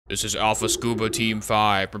This is Alpha Scuba Team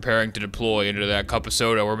 5, preparing to deploy into that cup of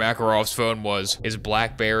soda where Makarov's phone was. His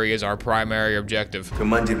BlackBerry is our primary objective.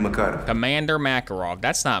 Commander Makarov. Commander Makarov.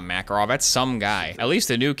 That's not Makarov, that's some guy. At least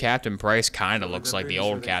the new Captain Price kinda looks like the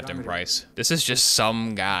old Captain Price. This is just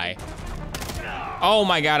some guy. Oh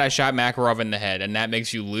my god, I shot Makarov in the head, and that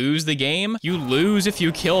makes you lose the game? You lose if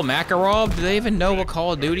you kill Makarov? Do they even know what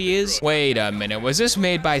Call of Duty is? Wait a minute, was this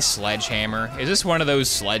made by Sledgehammer? Is this one of those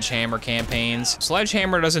Sledgehammer campaigns?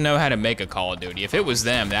 Sledgehammer doesn't know how to make a Call of Duty. If it was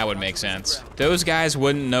them, that would make sense. Those guys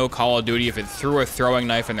wouldn't know Call of Duty if it threw a throwing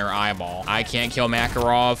knife in their eyeball. I can't kill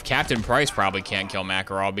Makarov. Captain Price probably can't kill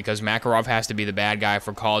Makarov because Makarov has to be the bad guy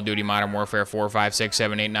for Call of Duty Modern Warfare 4, 5, 6,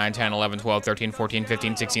 7, 8, 9, 10, 11, 12, 13, 14,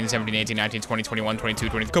 15, 16, 17, 18, 19, 20, 21, 22,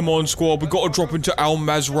 23. Come on, squad, we gotta drop into Al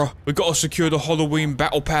Mazrah. We gotta secure the Halloween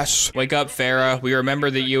battle pass. Wake up, Farah. We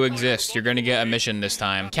remember that you exist. You're gonna get a mission this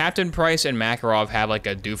time. Captain Price and Makarov have like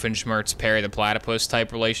a Doofenshmirtz Perry the Platypus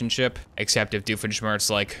type relationship, except if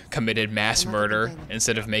Doofenshmirtz like committed mass murder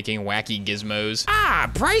instead of making wacky gizmos.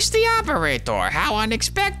 Ah, Price the operator. How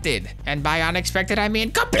unexpected. And by unexpected, I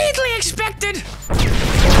mean completely expected.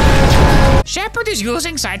 Shepard is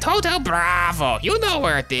using Site Hotel Bravo. You know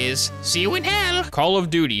where it is. See you in hell. Call of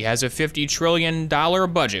Duty has a $50 trillion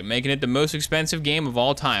budget, making it the most expensive game of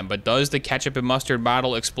all time. But does the ketchup and mustard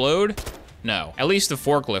bottle explode? No. At least the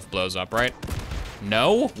forklift blows up, right?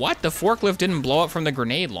 No? What? The forklift didn't blow up from the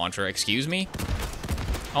grenade launcher, excuse me?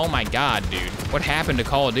 Oh my god, dude. What happened to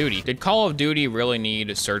Call of Duty? Did Call of Duty really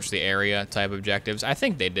need search the area type objectives? I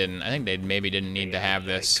think they didn't. I think they maybe didn't need to have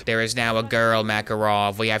this. There is now a girl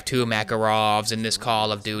Makarov. We have 2 Makarovs in this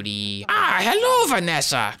Call of Duty. Ah, hello,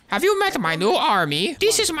 Vanessa. Have you met my new army?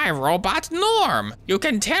 This is my robot, Norm. You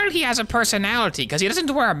can tell he has a personality because he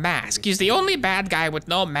doesn't wear a mask. He's the only bad guy with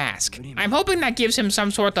no mask. I'm hoping that gives him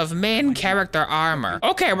some sort of main character armor.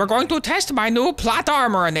 Okay, we're going to test my new plot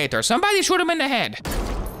armorinator. Somebody shoot him in the head.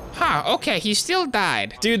 Huh, okay, he still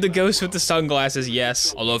died. Dude, the ghost with the sunglasses,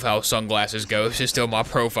 yes. I love how Sunglasses Ghost is still my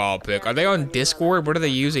profile pic. Are they on Discord? What are they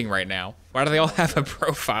using right now? Why do they all have a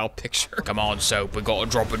profile picture? Come on, Soap, we gotta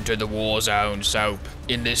drop into the war zone, Soap.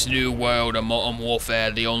 In this new world of Modern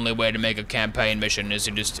Warfare, the only way to make a campaign mission is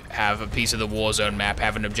to just have a piece of the war zone map,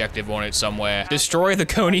 have an objective on it somewhere. Destroy the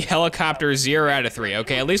Coney helicopter, 0 out of 3.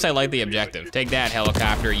 Okay, at least I like the objective. Take that,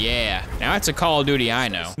 helicopter, yeah. Now that's a Call of Duty I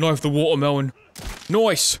know. Knife the watermelon.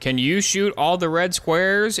 Nice. Can you shoot all the red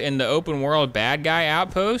squares in the open world bad guy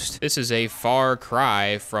outpost? This is a far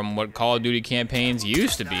cry from what Call of Duty campaigns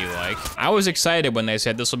used to be like. I was excited when they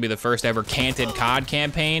said this will be the first ever canted COD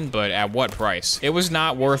campaign, but at what price? It was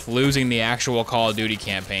not worth losing the actual Call of Duty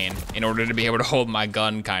campaign in order to be able to hold my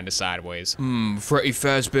gun kind of sideways. Freddy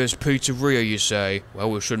Fazbear's Pizzeria, you say?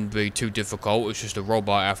 Well, it shouldn't be too difficult. It's just a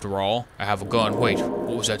robot after all. I have a gun. Wait,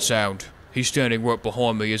 what was that sound? He's standing right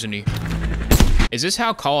behind me, isn't he? Is this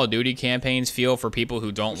how Call of Duty campaigns feel for people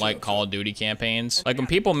who don't like Call of Duty campaigns? Like when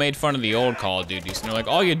people made fun of the old Call of Duties, and they're like,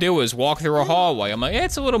 all you do is walk through a hallway. I'm like,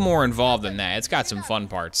 it's a little more involved than that. It's got some fun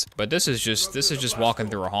parts. But this is just walking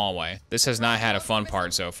through a hallway. This has not had a fun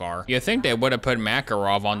part so far. You think they would have put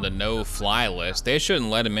Makarov on the no-fly list. They shouldn't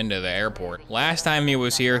let him into the airport. Last time he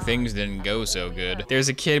was here, things didn't go so good. There's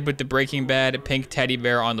a kid with the Breaking Bad pink teddy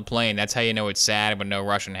bear on the plane. That's how you know it's sad when no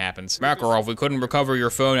Russian happens. Makarov, we couldn't recover your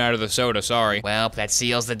phone out of the soda, sorry. Well, that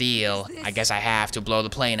seals the deal. I guess I have to blow the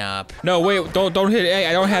plane up. No, wait, don't hit A.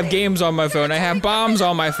 I don't have games on my phone. I have bombs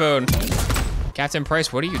on my phone. Captain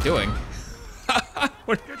Price, what are you doing?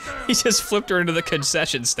 He just flipped her into the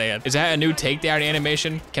concession stand. Is that a new takedown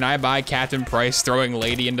animation? Can I buy Captain Price throwing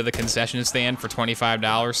lady into the concession stand for $25?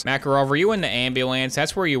 Makarov, were you in the ambulance?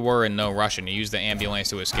 That's where you were in No Russian. You used the ambulance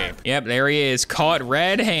to escape. Yep, there he is, caught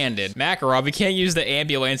red-handed. Makarov, you can't use the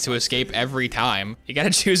ambulance to escape every time. You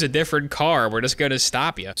gotta choose a different car. We're just gonna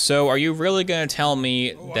stop you. So are you really gonna tell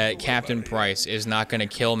me that Captain Price is not gonna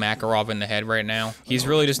kill Makarov in the head right now? He's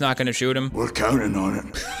really just not gonna shoot him? We're counting on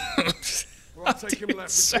it.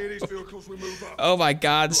 Oh my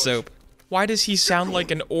god, Soap. Why does he sound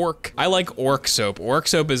like an orc? I like Orc Soap. Orc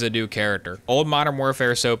Soap is a new character. Old Modern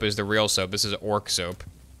Warfare Soap is the real Soap. This is Orc Soap.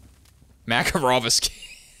 Makarov escaped.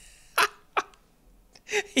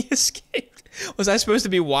 He escaped. Was I supposed to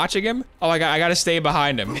be watching him? Oh, I gotta stay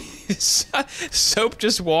behind him. Soap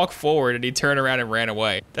just walked forward and he turned around and ran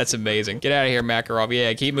away. That's amazing. Get out of here, Makarov.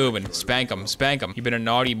 Yeah, keep moving. Spank him, spank him. You've been a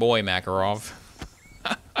naughty boy, Makarov.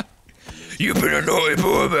 You've been a naughty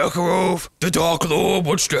boy, Makarov. The Dark Lord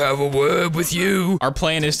wants to have a word with you. Our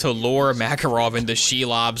plan is to lure Makarov into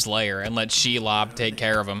Shelob's lair and let Shelob take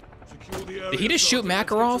care of him. Did he just shoot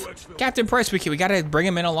Makarov? Captain Price, we gotta bring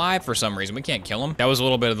him in alive for some reason. We can't kill him. That was a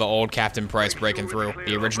little bit of the old Captain Price breaking through.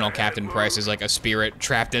 The original Captain Price is like a spirit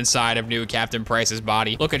trapped inside of new Captain Price's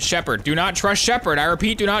body. Look at Shepard. Do not trust Shepard. I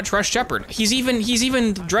repeat, do not trust Shepard. He's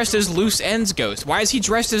even dressed as Loose Ends Ghost. Why is he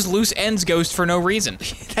dressed as Loose Ends Ghost for no reason?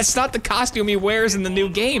 That's not the costume he wears in the new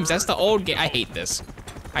games. That's the old game. I hate this.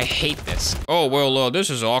 I hate this. Oh, well, this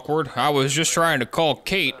is awkward. I was just trying to call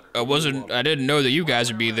Kate. I didn't know that you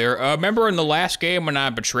guys would be there. Remember in the last game when I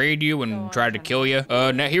betrayed you and tried to kill you?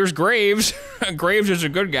 Now here's Graves. Graves is a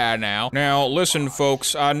good guy now. Now, listen,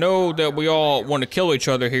 folks, I know that we all want to kill each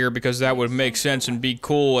other here because that would make sense and be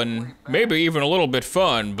cool and maybe even a little bit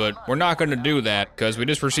fun, but we're not gonna do that because we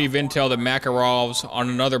just received intel that Makarov's on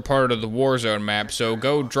another part of the Warzone map, so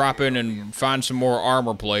go drop in and find some more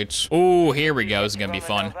armor plates. Ooh, here we go. This is gonna be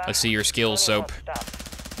fun. Let's see your skills, Soap.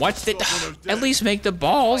 What the? At least make the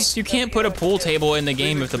balls. You can't put a pool table in the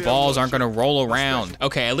game if the balls aren't gonna roll around.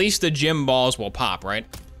 Okay, at least the gym balls will pop, right?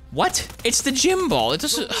 What? It's the gym ball. It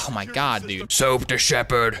doesn't. Oh my god, dude. Soap to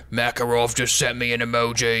Shepard. Makarov just sent me an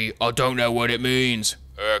emoji. I don't know what it means.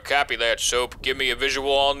 Copy that, Soap. Give me a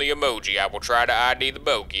visual on the emoji. I will try to ID the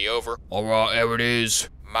bogey. Over. All right, there it is.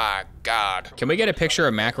 My god. Can we get a picture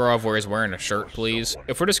of Makarov where he's wearing a shirt, please?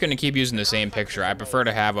 If we're just gonna keep using the same picture, I prefer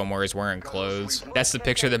to have him where he's wearing clothes. That's the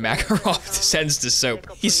picture that Makarov sends to Soap.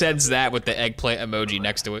 He sends that with the eggplant emoji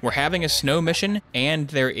next to it. We're having a snow mission, and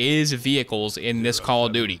there is vehicles in this Call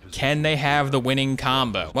of Duty. Can they have the winning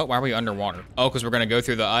combo? What? Why are we underwater? Oh, because we're gonna go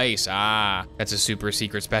through the ice. Ah, that's a super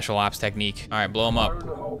secret special ops technique. All right, blow him up.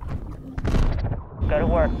 Go to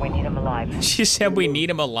work, we need him alive. She said we need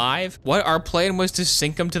him alive? What, our plan was to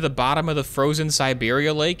sink him to the bottom of the frozen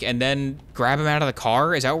Siberia lake and then grab him out of the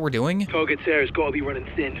car? Is that what we're doing? Target's air is gotta be running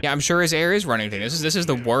thin. Yeah, I'm sure his air is running thin. This is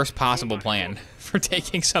the worst possible plan for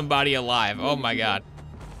taking somebody alive. Oh my god.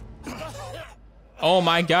 Oh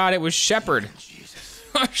my god, it was Shepard.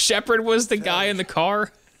 Shepard was the guy in the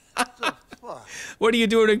car? What are you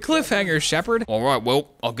doing in Cliffhanger, Shepard? All right, well,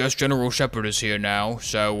 I guess General Shepard is here now,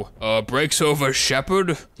 so, breaks over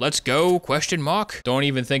Shepard. Let's go, question mark. Don't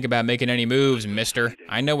even think about making any moves, mister.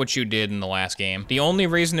 I know what you did in the last game. The only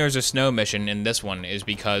reason there's a snow mission in this one is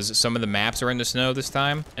because some of the maps are in the snow this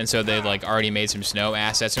time, and so they like already made some snow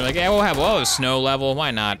assets, and they're like, yeah, we'll have a snow level,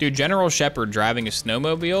 why not? Dude, General Shepard driving a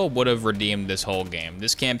snowmobile would have redeemed this whole game.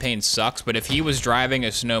 This campaign sucks, but if he was driving a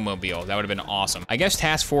snowmobile, that would have been awesome. I guess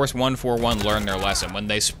Task Force 141 learned their lesson. When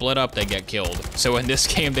they split up, they get killed. So in this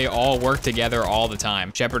game, they all work together all the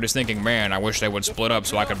time. Shepard is thinking, man, I wish they would split up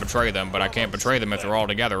so I could betray them, but I can't betray them if they're all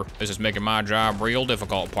together. This is making my job real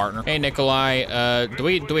difficult, partner. Hey, Nikolai, do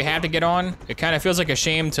we have to get on? It kind of feels like a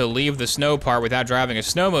shame to leave the snow part without driving a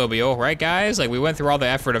snowmobile, right, guys? Like, we went through all the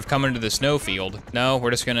effort of coming to the snow field. No,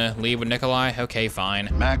 we're just gonna leave with Nikolai? Okay, fine.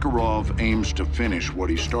 Makarov aims to finish what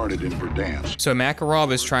he started in Verdansk. So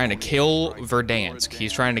Makarov is trying to kill Verdansk.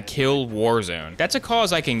 He's trying to kill Warzone. That's a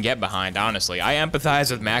cause I can get behind, honestly. I empathize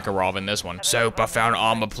with Makarov in this one. Soap, I found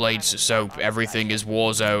armor plates. Soap, everything is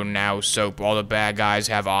Warzone now. Soap, all the bad guys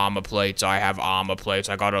have armor plates. I have armor plates.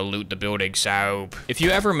 I gotta loot the building. Soap. If you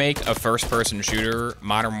ever make a first-person shooter,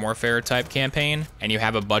 Modern Warfare type campaign, and you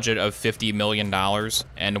have a budget of $50 million,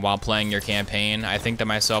 and while playing your campaign, I think to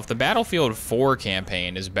myself, the Battlefield 4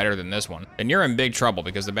 campaign is better than this one. And you're in big trouble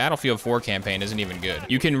because the Battlefield 4 campaign isn't even good.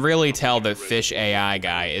 You can really tell that Fish AI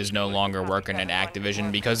guy is no longer working at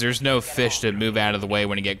Activision because there's no fish to move out of the way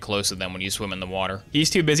when you get close to them when you swim in the water. He's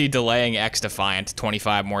too busy delaying X-Defiant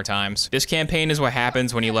 25 more times. This campaign is what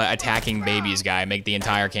happens when you let attacking babies guy make the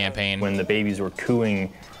entire campaign. When the babies were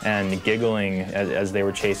cooing and giggling as they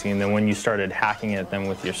were chasing, and then when you started hacking at them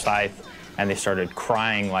with your scythe and they started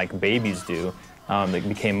crying like babies do, it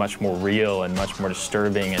became much more real and much more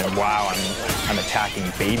disturbing, and wow, I'm attacking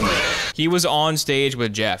babies. He was on stage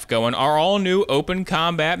with Jeff going, are all new open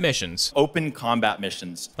combat missions. Open combat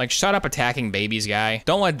missions. Like, shut up, attacking babies guy.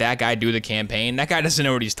 Don't let that guy do the campaign. That guy doesn't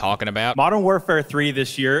know what he's talking about. Modern Warfare 3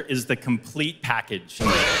 this year is the complete package.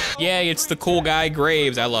 Yeah, it's the cool guy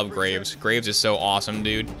Graves. I love Graves. Graves is so awesome,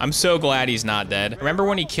 dude. I'm so glad he's not dead. Remember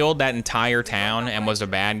when he killed that entire town and was a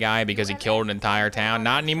bad guy because he killed an entire town?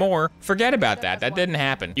 Not anymore. Forget about that. That didn't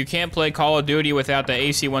happen. You can't play Call of Duty without the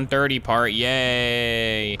AC-130 part.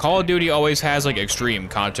 Yay. Call of Duty always has like extreme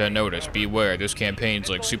content notice. Beware, this campaign's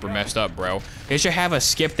like super messed up, bro. They should have a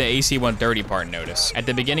skip the AC-130 part notice. At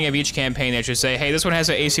the beginning of each campaign, they should say, hey, this one has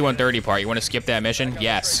an AC-130 part. You want to skip that mission?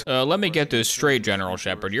 Yes. Let me get this straight, General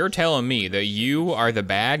Shepard. You're telling me that you are the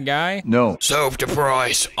bad guy? No. Soap the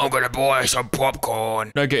price. I'm gonna buy some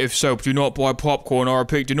popcorn. Negative, Soap. Do not buy popcorn. I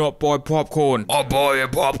repeat, do not buy popcorn. I'll buy a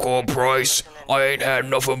popcorn price. I ain't had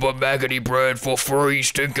nothing but maggoty bread for 3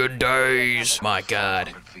 stinking days. My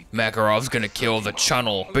God. Makarov's gonna kill the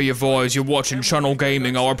channel. Be advised, you're watching channel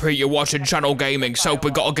gaming. I repeat, you're watching channel gaming. Soap,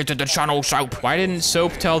 we gotta get to the channel, Soap. Why didn't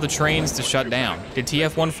Soap tell the trains to shut down? Did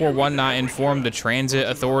TF-141 not inform the transit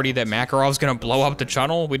authority that Makarov's gonna blow up the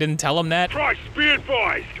channel? We didn't tell him that? Christ, be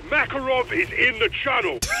advised, Makarov is in the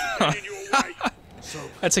channel. In your way.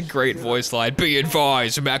 That's a great voice line. Be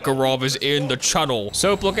advised, Makarov is in the channel.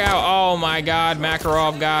 Soap, look out. Oh my God,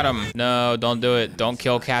 Makarov got him. No, don't do it. Don't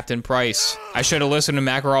kill Captain Price. I should have listened to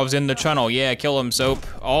Makarov's in the channel. Yeah, kill him, Soap.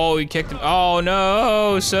 Oh, he kicked him. Oh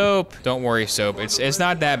no, Soap. Don't worry, Soap. It's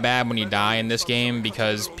not that bad when you die in this game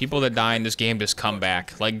because people that die in this game just come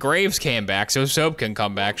back. Like Graves came back, so Soap can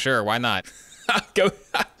come back. Sure, why not?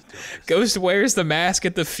 Ghost wears the mask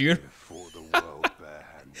at the funeral.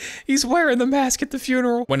 He's wearing the mask at the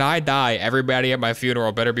funeral. When I die, everybody at my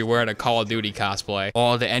funeral better be wearing a Call of Duty cosplay.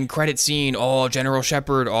 Oh, the end credit scene. Oh, General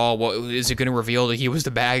Shepard. Oh, what is it gonna reveal that he was the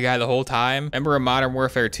bad guy the whole time? Remember in Modern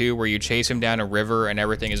Warfare 2 where you chase him down a river and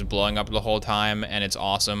everything is blowing up the whole time and it's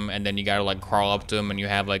awesome, and then you gotta like crawl up to him and you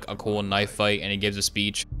have like a cool knife fight and he gives a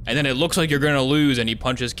speech. And then it looks like you're gonna lose and he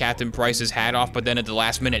punches Captain Price's hat off, but then at the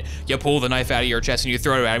last minute, you pull the knife out of your chest and you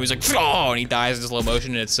throw it at him. He's like, oh, and he dies in slow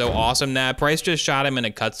motion and it's so awesome. That Price just shot him in a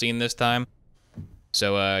cutscene this time.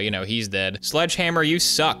 So, you know, he's dead. Sledgehammer, you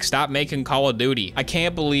suck. Stop making Call of Duty. I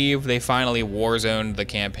can't believe they finally Warzoned the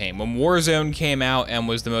campaign. When Warzone came out and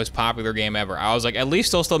was the most popular game ever, I was like, at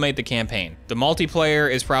least they'll still make the campaign. The multiplayer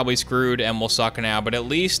is probably screwed and will suck now, but at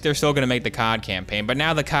least they're still gonna make the COD campaign. But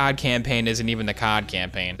now the COD campaign isn't even the COD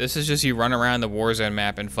campaign. This is just you run around the Warzone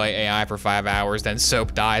map and fight AI for 5 hours, then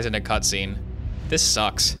Soap dies in a cutscene. This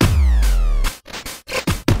sucks.